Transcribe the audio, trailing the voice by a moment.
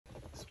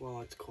what I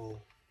like to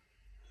call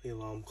the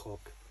alarm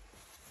clock.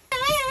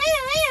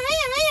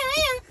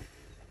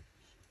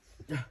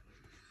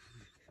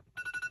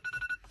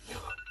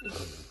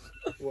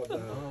 What the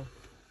hell?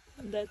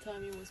 That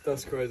timing was.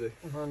 That's crazy.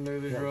 What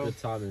good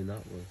timing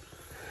that was.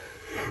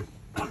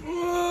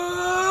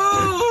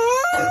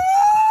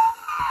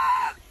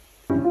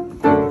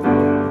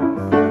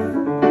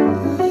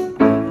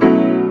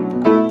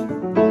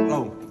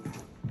 Oh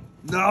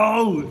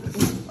no!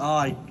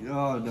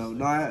 Oh no!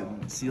 No!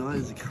 See,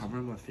 there's a camera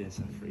in my face.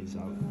 I freeze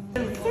out. I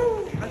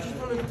just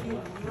wanted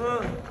to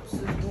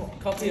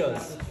Copy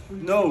us.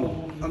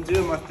 No, I'm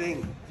doing my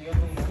thing.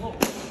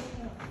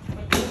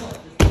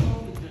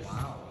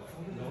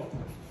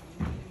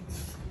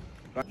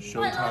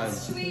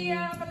 Showtime. Should we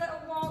have a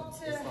little walk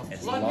to...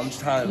 It's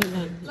lunchtime.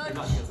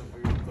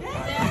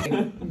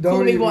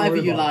 Call me whatever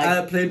you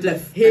like. Play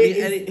diff. Here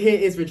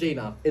is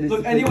Regina.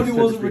 Look, anyone who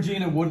wasn't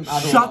Regina wouldn't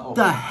add all Shut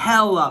the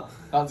hell up.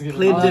 That's good.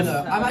 Play diff.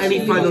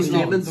 Any Final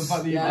statements? The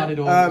fact that you added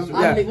all Yeah.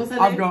 What's her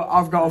name?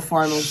 I've got a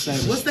final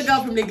statement. What's the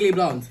girl from Legally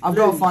Blonde? I've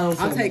got a final I'll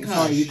statement. take her.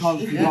 Sorry, you can't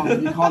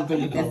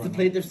think of It's the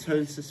plaintiff's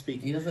turns to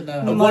speak. He doesn't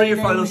know. What are your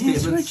final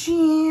statements?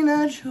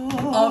 Regina George.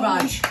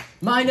 Alright.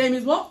 My name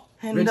is what?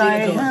 And Regina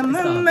I George. am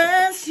Stop. a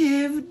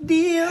massive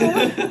deal.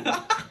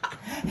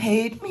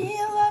 Hate me,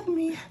 love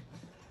me.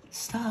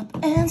 Stop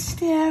and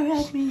stare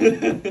at me.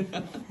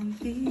 And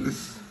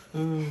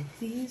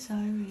these are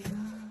real.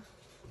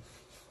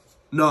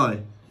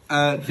 No.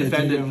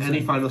 Defendant,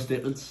 any final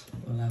statements?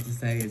 All I have to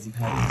say is you've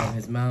heard it from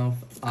his mouth.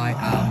 I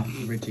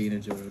am Regina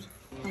George.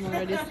 I'm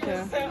already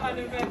scared.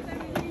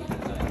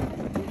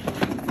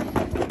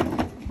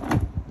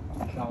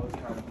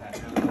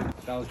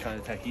 That was kind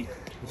of techie. It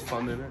was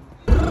fun, isn't it?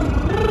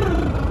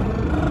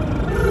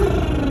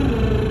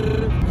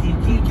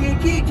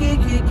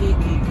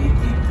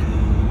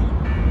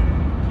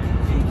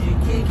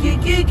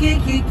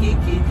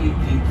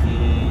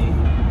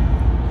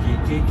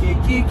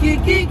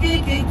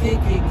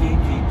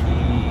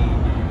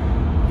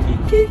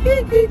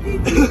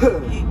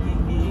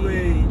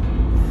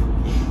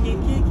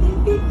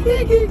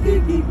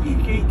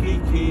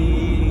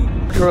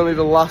 Currently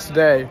the last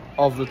day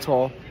of the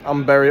tour.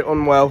 I'm very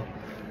unwell,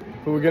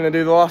 but we're gonna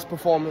do the last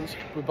performance.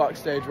 We're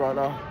backstage right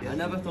now. I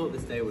never thought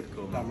this day would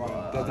come.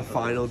 That's the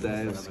final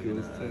day of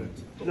school too.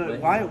 No,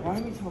 why are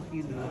we talking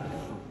in the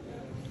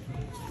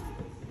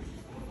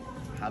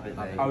Habit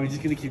day. Are we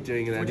just gonna keep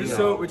doing it? We're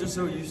just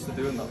so used to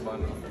doing that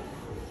final.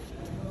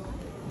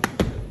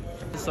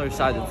 So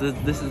sad.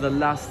 This is the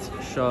last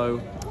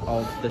show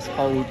of this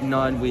whole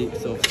 9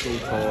 weeks of school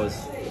tours.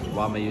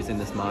 Why am I using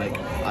this mic?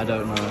 I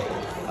don't know.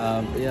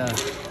 Yeah.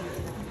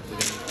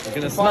 We're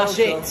gonna smash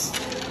it!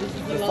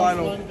 The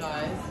final,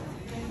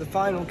 the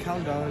final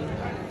countdown.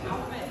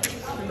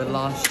 The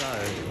last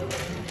show.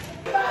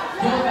 Yo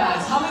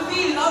guys, how we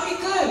feeling? Are we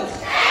good?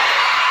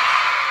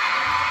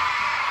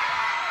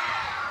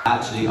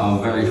 Actually our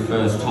very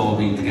first tour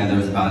being together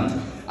as a band,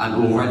 and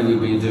already we've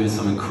been doing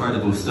some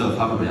incredible stuff,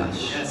 haven't we,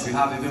 Ash? Yes, we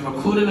have. We've been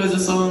recording loads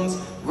of songs,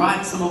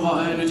 writing some of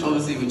our own, which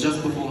obviously we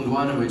just performed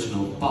one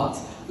original, but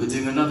we're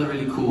doing another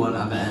really cool one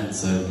at the end,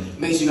 so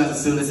make sure you guys are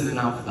still listening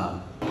now for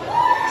that.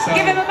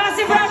 Give him a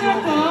massive round of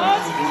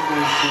applause.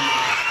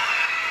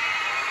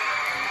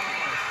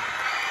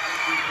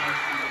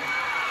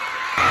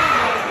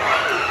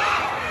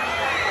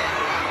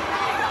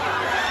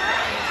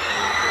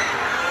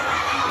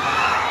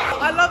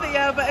 I love it,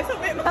 yeah, but it's a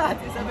bit mad.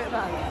 It's a bit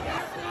mad.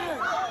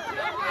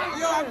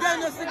 Yo, I'm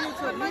getting your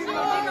signature. Leave me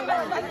alone.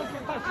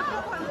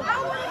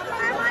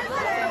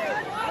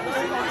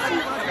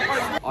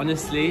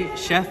 Honestly,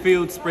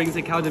 Sheffield Springs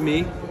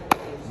Academy,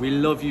 we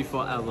love you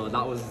forever.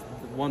 That was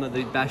one of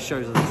the best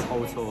shows of this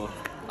whole tour.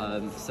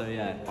 So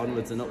yeah,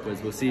 onwards and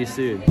upwards. We'll see you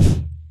soon.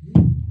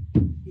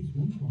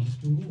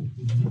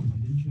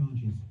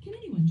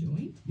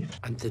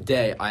 And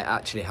today I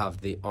actually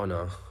have the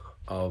honour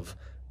of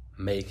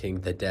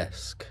making the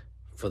desk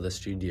for the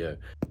studio.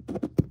 I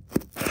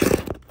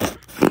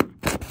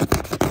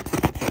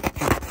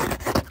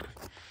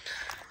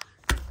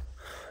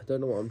don't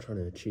know what I'm trying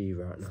to achieve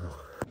right now.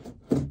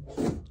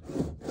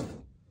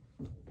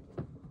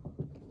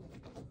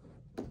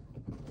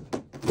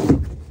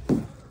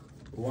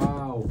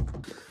 Wow.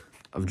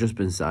 I've just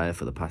been sat here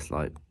for the past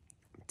like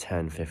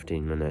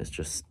 10-15 minutes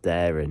just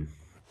staring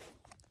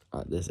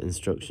at this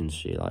instruction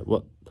sheet. Like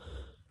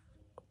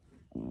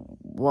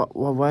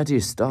where do you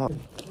start?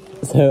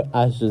 So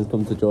Ashton's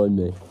come to join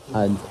me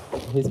and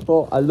he's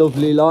brought a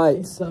lovely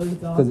light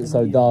because it's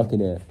so dark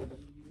in here.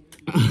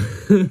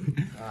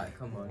 Alright,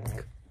 come on.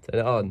 Turn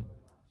it on.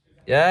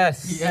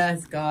 Yes.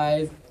 Yes,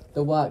 guys.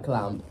 The work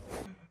lamp.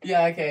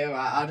 Yeah, okay,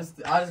 alright. I'll just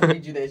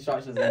read you the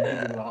instructions and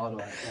give you the hard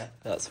work. Yeah.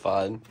 That's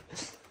fine.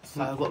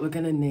 So what we're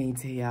gonna need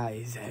here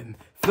is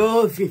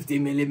 4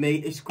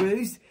 50mm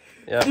screws,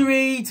 Yeah.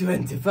 3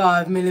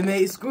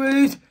 25mm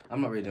screws.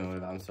 I'm not reading all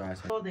of that. I'm sorry.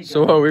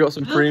 So we got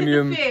some Look at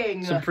the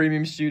thing.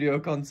 premium studio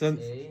content.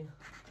 See?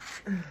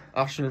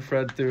 Ashton and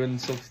Fred doing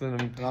something,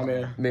 and I'm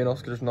here. me and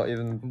Oscar just not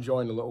even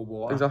Enjoying a little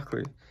water.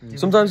 exactly.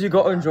 Sometimes you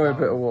got to enjoy a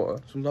bit of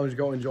water. Sometimes you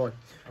got to enjoy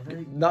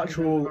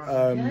natural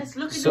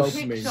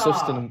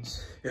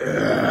Sustenance.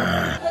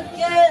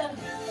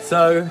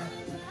 So,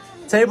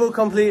 table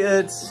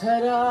completed.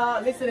 Ta-da!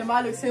 Listen, it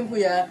might look simple,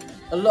 yeah.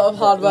 A lot of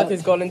hard work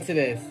has gone into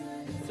this.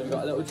 So we've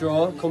got a little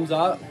drawer, comes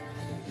out.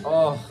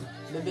 Oh,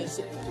 A bit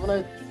sick. Do you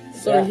wanna...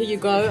 Sorry, here you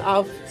go.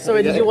 Alf.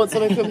 Sorry, did you want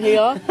something from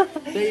here?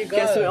 There you go.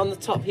 get something on the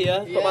top here.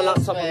 Put my Yes,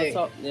 laptop on the mate.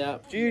 top. Yeah.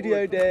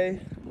 Studio day.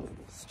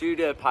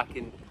 Studio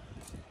packing.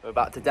 We're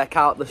about to deck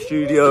out the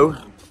studio.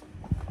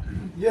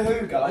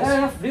 Yahoo, guys.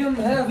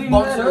 Heavy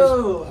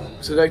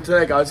So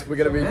today, guys, we're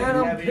gonna be.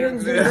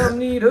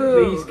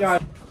 These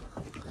guys.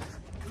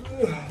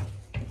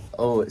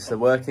 Oh, it's a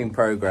work in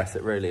progress.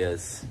 It really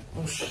is.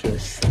 Oh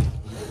shush!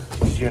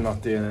 You're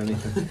not doing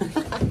anything.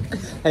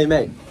 Hey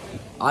mate,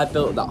 I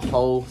built that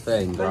whole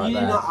thing But right you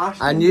there, not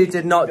actually and you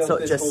did not built touch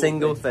this a whole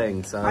single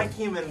thing. So I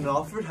came in and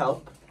offered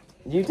help.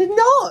 you did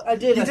not. I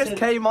did. You I just said-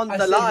 came on I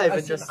the said- live I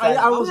and said- just. Said,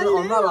 I wasn't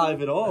on that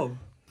live at all.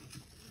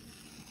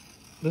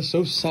 They're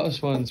so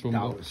satisfying to That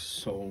unbox. was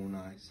so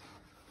nice.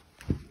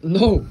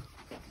 No.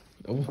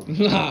 Oh,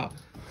 nah.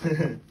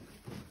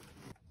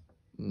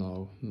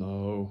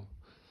 No.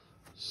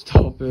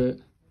 Stop it.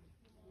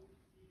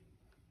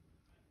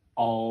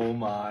 Oh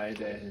my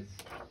days.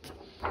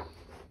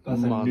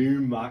 That's Man. a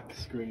new Mac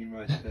screen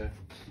right there.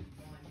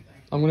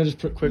 I'm gonna just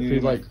quickly New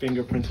like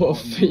fingerprint. put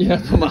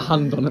my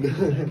hand on it.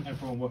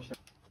 Everyone watch that.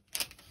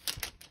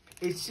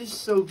 It's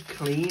just so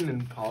clean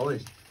and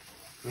polished.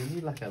 We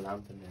need like a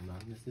lamp in there, man.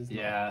 This is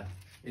Yeah,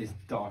 it's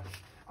dark.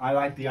 I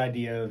like the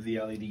idea of the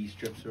LED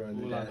strips around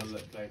the desk.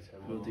 look later.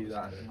 We'll do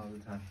that another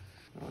time.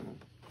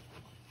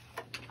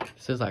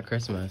 This is like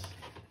Christmas.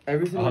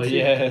 Everything. Oh, actually-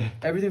 yeah.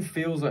 Everything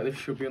feels like this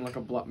should be in like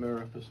a Black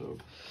Mirror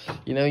episode.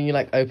 You know, you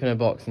like open a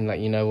box and like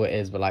you know what it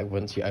is, but like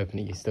once you open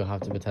it, you still have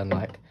to pretend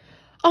like,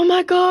 oh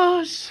my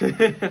gosh!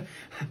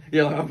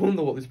 Yeah, like I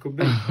wonder what this could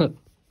be.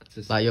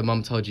 Like your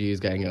mum told you was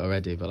getting it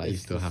already, but like you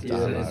still have to.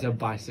 act It's like- a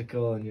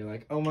bicycle, and you're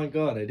like, oh my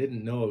god, I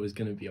didn't know it was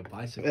gonna be a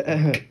bicycle.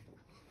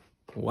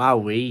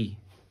 Wowee.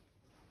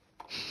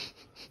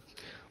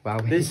 Wow.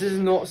 This is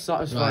not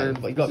satisfying.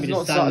 Right, but you got this me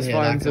is to not stand here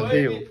satisfying like to a-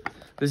 feel.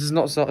 This is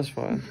not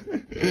satisfying.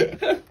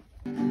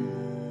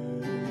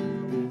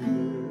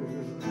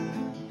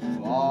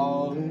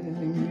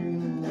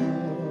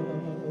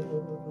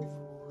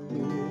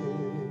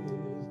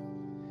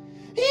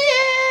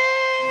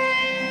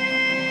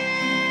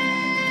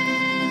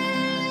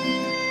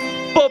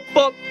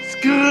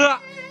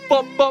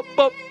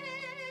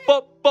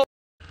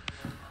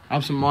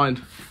 Absent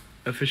Mind,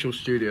 official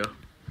studio.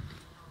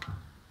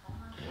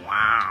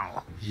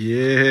 Wow.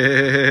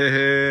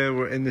 Yeah,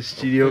 we're in the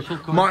studio.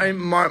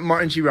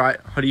 Martin G. Wright,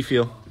 how do you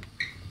feel?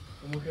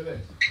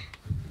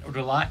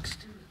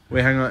 Relaxed.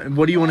 Wait, hang on.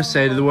 What do you want to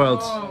say to the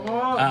world?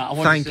 I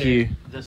want Thank to say you. the